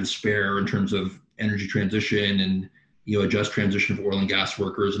about kind of despair in terms of energy transition and a just transition for oil and gas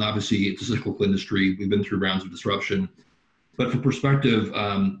workers. And obviously it's a cyclical industry. We've been through rounds of disruption. But for perspective,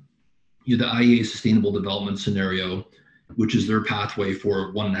 the IEA Sustainable Development Scenario, which is their pathway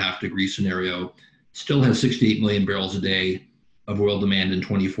for 1.5 degree scenario, still has 68 million barrels a day of oil demand in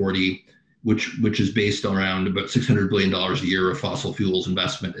 2040, which is based around about $600 billion a year of fossil fuels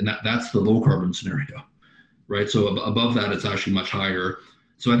investment. And that's the low carbon scenario, right? So above that, it's actually much higher.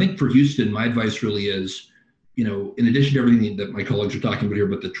 So I think for Houston, my advice really is, in addition to everything that my colleagues are talking about here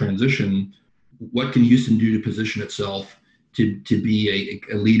about the transition, what can Houston do to position itself to be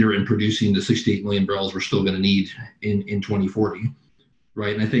a leader in producing the 68 million barrels we're still going to need in 2040,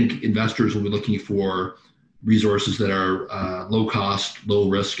 right? And I think investors will be looking for resources that are low cost, low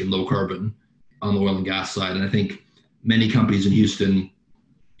risk, and low carbon on the oil and gas side. And I think many companies in Houston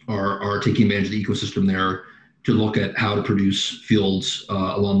are taking advantage of the ecosystem there to look at how to produce fields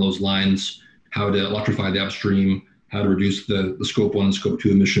along those lines, how to electrify the upstream, how to reduce the Scope 1 and Scope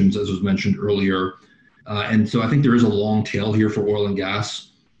 2 emissions, as was mentioned earlier. And so I think there is a long tail here for oil and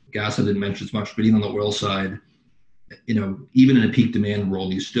gas. Gas, I didn't mention as much, but even on the oil side, even in a peak demand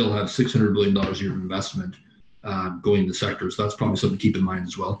world, you still have $600 billion a year of investment going into sectors. So that's probably something to keep in mind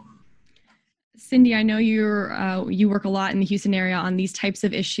as well. Cindy, I know you work a lot in the Houston area on these types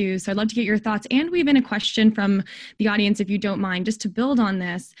of issues, so I'd love to get your thoughts. And we have a question from the audience, if you don't mind, just to build on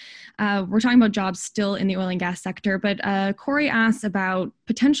this. We're talking about jobs still in the oil and gas sector, but Corey asks about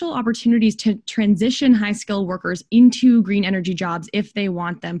potential opportunities to transition high-skilled workers into green energy jobs if they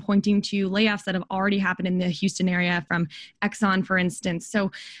want them, pointing to layoffs that have already happened in the Houston area from Exxon, for instance.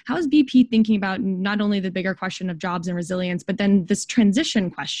 So how is BP thinking about not only the bigger question of jobs and resilience, but then this transition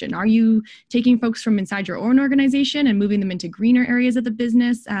question? Are you taking folks from inside your own organization and moving them into greener areas of the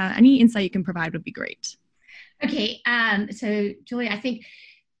business? Any insight you can provide would be great. Okay, so Julie, I think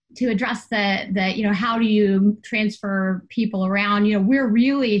to address the how do you transfer people around, we're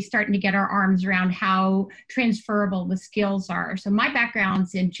really starting to get our arms around how transferable the skills are. So my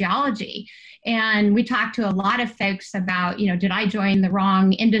background's in geology, and we talked to a lot of folks about, did I join the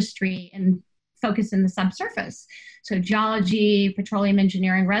wrong industry and focus in the subsurface? So geology, petroleum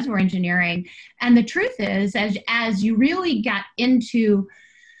engineering, reservoir engineering. And the truth is, as you really got into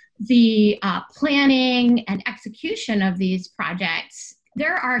the planning and execution of these projects,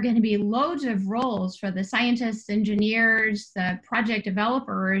 there are going to be loads of roles for the scientists, engineers, the project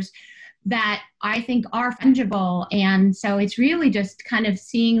developers that I think are fungible. And so it's really just kind of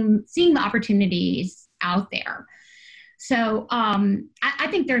seeing the opportunities out there. So I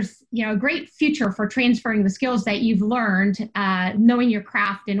think there's a great future for transferring the skills that you've learned, knowing your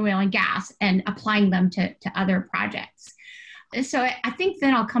craft in oil and gas, and applying them to other projects. So I think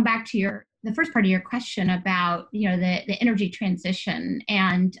then I'll come back to the first part of your question about the energy transition.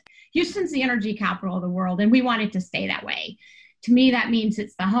 And Houston's the energy capital of the world, and we want it to stay that way. To me, that means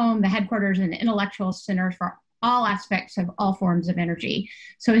it's the home, the headquarters, and the intellectual center for all aspects of all forms of energy.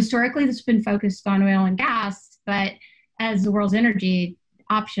 So historically, this has been focused on oil and gas, but as the world's energy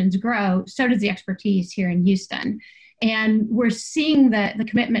options grow, so does the expertise here in Houston. And we're seeing the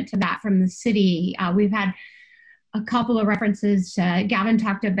commitment to that from the city. We've had a couple of references. Gavin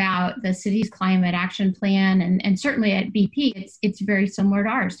talked about the city's climate action plan, and certainly at BP, it's very similar to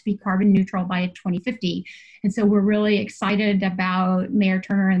ours, to be carbon neutral by 2050. And so we're really excited about Mayor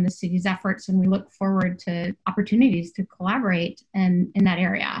Turner and the city's efforts, and we look forward to opportunities to collaborate in that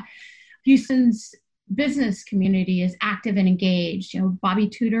area. Houston's business community is active and engaged. Bobby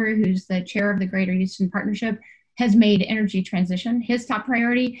Tudor, who's the chair of the Greater Houston Partnership, has made energy transition his top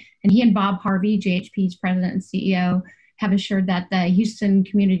priority, and he and Bob Harvey, JHP's president and CEO, have assured that the Houston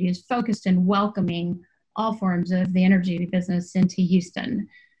community is focused and welcoming all forms of the energy business into Houston.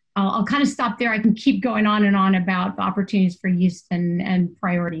 I'll kind of stop there. I can keep going on and on about the opportunities for Houston and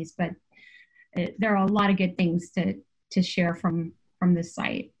priorities, but there are a lot of good things to share from this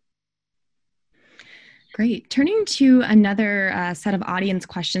site. Great. Turning to another set of audience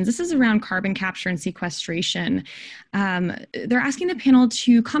questions. This is around carbon capture and sequestration. They're asking the panel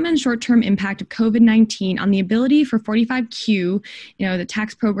to comment on short-term impact of COVID-19 on the ability for 45Q, the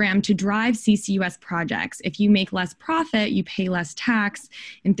tax program, to drive CCUS projects. If you make less profit, you pay less tax.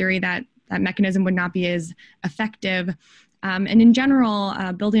 In theory, that mechanism would not be as effective. And in general,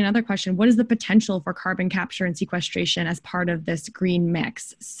 building another question, what is the potential for carbon capture and sequestration as part of this green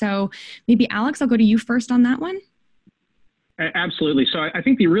mix? So maybe Alex, I'll go to you first on that one. Absolutely. So I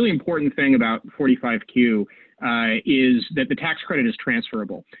think the really important thing about 45Q is that the tax credit is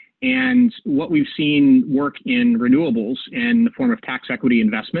transferable. And what we've seen work in renewables in the form of tax equity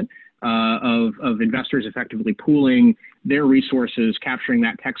investment, of investors effectively pooling their resources, capturing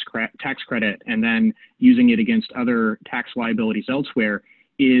that tax credit, and then using it against other tax liabilities elsewhere,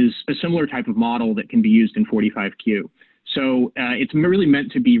 is a similar type of model that can be used in 45Q. So it's really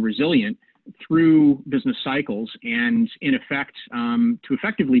meant to be resilient through business cycles, and in effect, to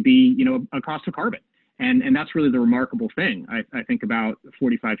effectively be a cost of carbon. And that's really the remarkable thing I think about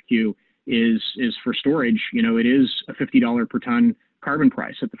 45Q is for storage. It is a $50 per ton carbon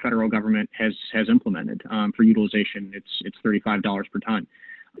price that the federal government has implemented. For utilization, it's $35 per ton.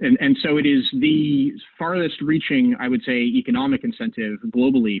 And so it is the farthest reaching, I would say, economic incentive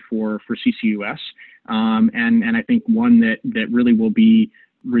globally for CCUS. And I think one that really will be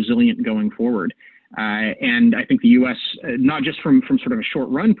resilient going forward. And I think the U.S., not just from sort of a short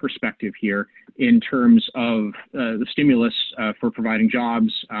run perspective here, in terms of the stimulus for providing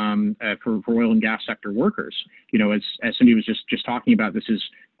jobs for oil and gas sector workers. As Cindy was just talking about, this is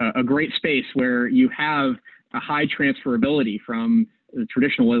a great space where you have a high transferability from the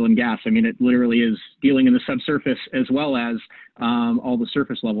traditional oil and gas. I mean, it literally is dealing in the subsurface as well as all the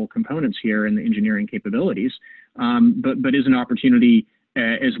surface level components here and the engineering capabilities, but is an opportunity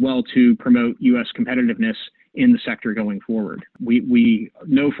as well to promote U.S. competitiveness in the sector going forward. We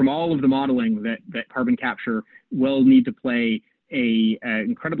know from all of the modeling that carbon capture will need to play a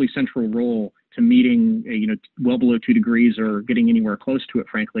incredibly central role to meeting well below 2 degrees or getting anywhere close to it,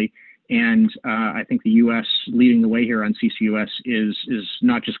 frankly. And I think the U.S. leading the way here on CCUS is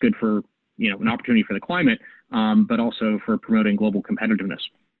not just good for an opportunity for the climate, but also for promoting global competitiveness.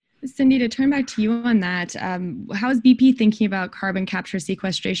 Cindy, to turn back to you on that, how is BP thinking about carbon capture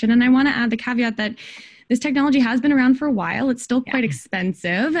sequestration? And I want to add the caveat that this technology has been around for a while. It's still quite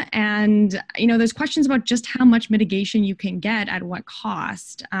expensive. And, there's questions about just how much mitigation you can get at what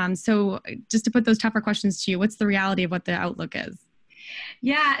cost. So just to put those tougher questions to you, what's the reality of what the outlook is?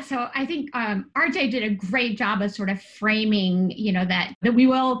 Yeah, so I think RJ did a great job of sort of framing, that we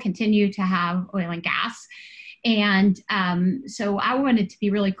will continue to have oil and gas. And so I wanted to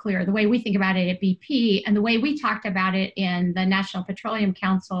be really clear, the way we think about it at BP and the way we talked about it in the National Petroleum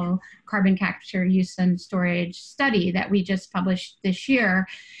Council Carbon Capture, Use and Storage study that we just published this year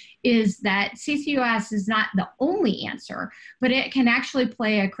is that CCUS is not the only answer, but it can actually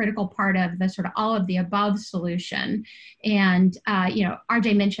play a critical part of the sort of all of the above solution. And,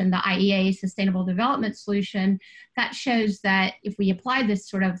 RJ mentioned the IEA Sustainable Development Solution. That shows that if we apply this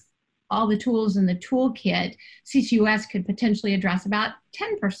sort of all the tools in the toolkit, CCUS could potentially address about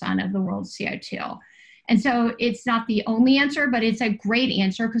 10% of the world's CO2. And so it's not the only answer, but it's a great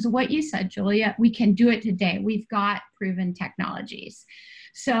answer because of what you said, Julia. We can do it today. We've got proven technologies.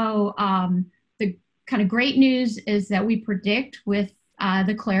 So the kind of great news is that we predict with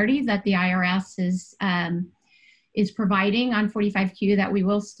the clarity that the IRS is providing on 45Q that we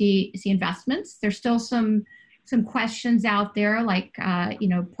will see investments. There's still some questions out there, like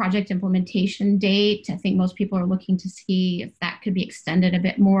project implementation date. I think most people are looking to see if that could be extended a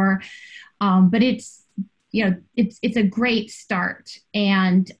bit more, but it's a great start,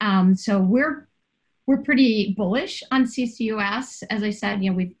 and so we're pretty bullish on CCUS. As I said,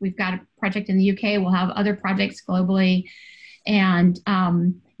 we've got a project in the UK. We'll have other projects globally, and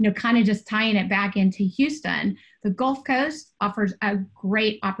kind of just tying it back into Houston, the Gulf Coast offers a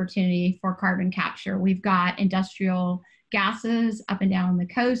great opportunity for carbon capture. We've got industrial gases up and down the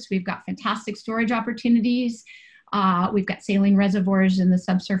coast. We've got fantastic storage opportunities. We've got saline reservoirs in the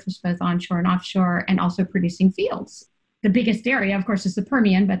subsurface, both onshore and offshore, and also producing fields. The biggest area, of course, is the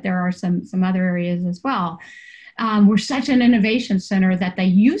Permian, but there are some other areas as well. We're such an innovation center that the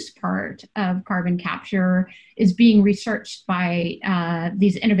use part of carbon capture is being researched by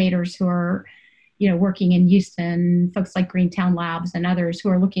these innovators who are, working in Houston, folks like Greentown Labs and others who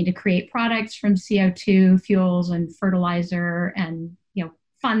are looking to create products from CO2, fuels and fertilizer and,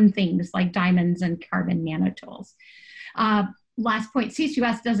 fun things like diamonds and carbon nanotools. Last point,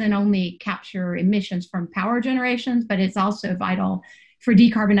 CCUS doesn't only capture emissions from power generations, but it's also vital for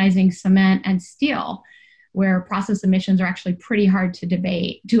decarbonizing cement and steel, where process emissions are actually pretty hard to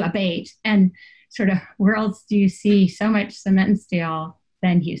abate. And sort of where else do you see so much cement and steel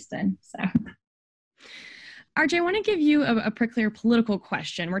than Houston? So. RJ, I want to give you a pricklier political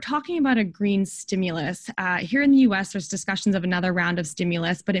question. We're talking about a green stimulus. Here in the U.S., there's discussions of another round of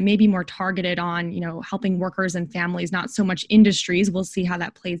stimulus, but it may be more targeted on, helping workers and families, not so much industries. We'll see how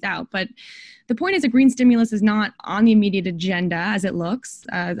that plays out. But the point is a green stimulus is not on the immediate agenda as it looks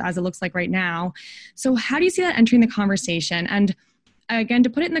like right now. So how do you see that entering the conversation? And again, to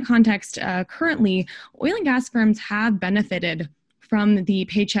put it in the context, currently, oil and gas firms have benefited from the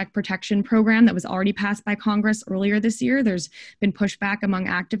Paycheck Protection Program that was already passed by Congress earlier this year. There's been pushback among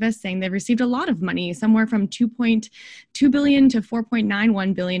activists saying they've received a lot of money, somewhere from $2.2 billion to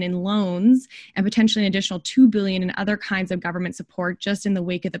 $4.91 billion in loans, and potentially an additional $2 billion in other kinds of government support just in the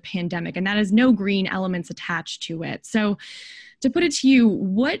wake of the pandemic. And that has no green elements attached to it. So to put it to you,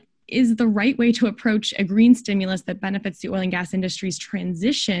 what is the right way to approach a green stimulus that benefits the oil and gas industry's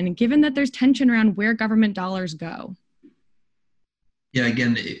transition, given that there's tension around where government dollars go? Yeah,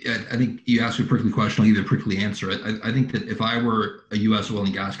 again, I think you asked me a prickly question. I'll give you a prickly answer. I think that if I were a U.S. oil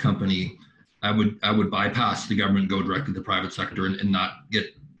and gas company, I would bypass the government and go directly to the private sector and not get,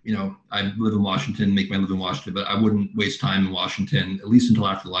 I live in Washington, make my live in Washington, but I wouldn't waste time in Washington, at least until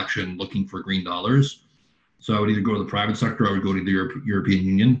after the election, looking for green dollars. So I would either go to the private sector or I would go to the European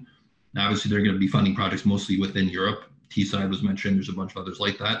Union. Now, obviously, they're going to be funding projects mostly within Europe. Teesside was mentioned. There's a bunch of others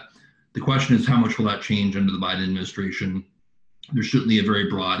like that. The question is, how much will that change under the Biden administration? There's certainly a very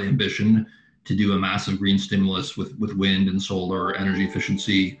broad ambition to do a massive green stimulus with wind and solar, energy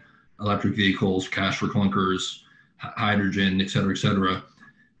efficiency, electric vehicles, cash for clunkers, hydrogen, et cetera, et cetera.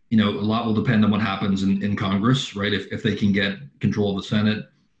 A lot will depend on what happens in Congress, right? If they can get control of the Senate,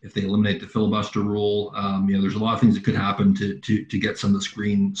 if they eliminate the filibuster rule, there's a lot of things that could happen to get some of this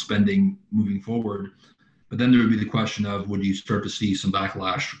green spending moving forward. But then there would be the question of, would you start to see some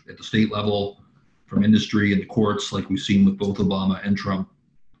backlash at the state level from industry and the courts, like we've seen with both Obama and Trump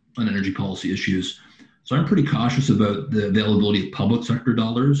on energy policy issues? So I'm pretty cautious about the availability of public sector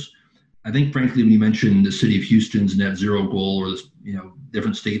dollars. I think, frankly, when you mentioned the city of Houston's net zero goal or this,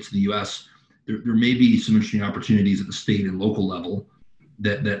 different states in the U.S., there may be some interesting opportunities at the state and local level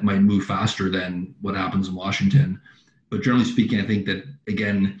that might move faster than what happens in Washington. But generally speaking, I think that,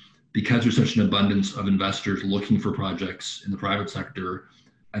 again, because there's such an abundance of investors looking for projects in the private sector,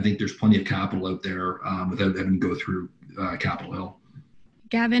 I think there's plenty of capital out there without having to go through Capitol Hill.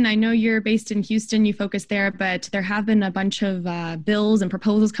 Gavin, I know you're based in Houston, you focus there, but there have been a bunch of bills and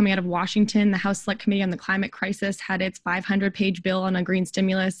proposals coming out of Washington. The House Select Committee on the Climate Crisis had its 500-page bill on a green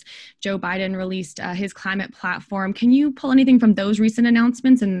stimulus. Joe Biden released his climate platform. Can you pull anything from those recent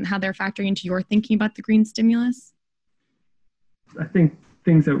announcements and how they're factoring into your thinking about the green stimulus? I think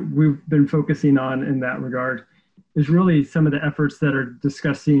things that we've been focusing on in that regard is really some of the efforts that are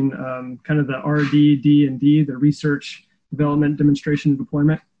discussing kind of the R&D, D&D, the research, development, demonstration, and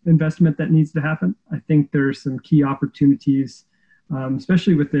deployment investment that needs to happen. I think there's some key opportunities,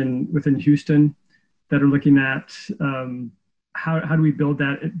 especially within Houston, that are looking at how do we build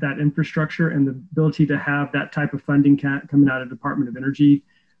that infrastructure and the ability to have that type of funding coming out of Department of Energy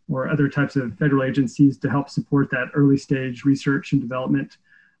or other types of federal agencies to help support that early stage research and development,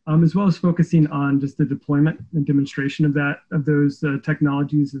 as well as focusing on just the deployment and demonstration of those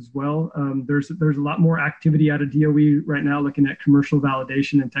technologies as well. There's a lot more activity out of DOE right now looking at commercial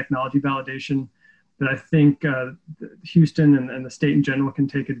validation and technology validation that I think Houston and the state in general can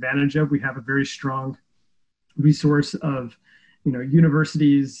take advantage of. We have a very strong resource of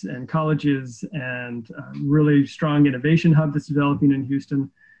universities and colleges and really strong innovation hub that's developing in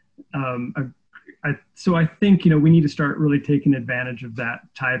Houston. So I think, we need to start really taking advantage of that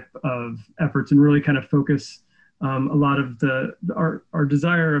type of efforts and really kind of focus a lot of our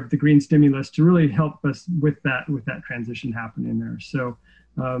desire of the green stimulus to really help us with that transition happening there. So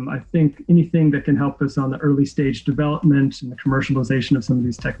I think anything that can help us on the early stage development and the commercialization of some of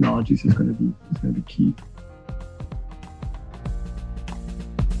these technologies is going to be key.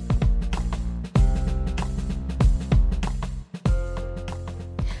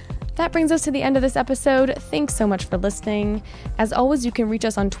 That brings us to the end of this episode. Thanks so much for listening. As always, you can reach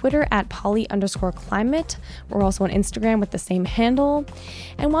us on Twitter at poly_climate. We're also on Instagram with the same handle.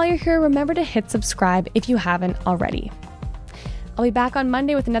 And while you're here, remember to hit subscribe if you haven't already. I'll be back on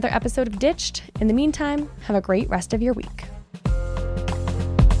Monday with another episode of Ditched. In the meantime, have a great rest of your week.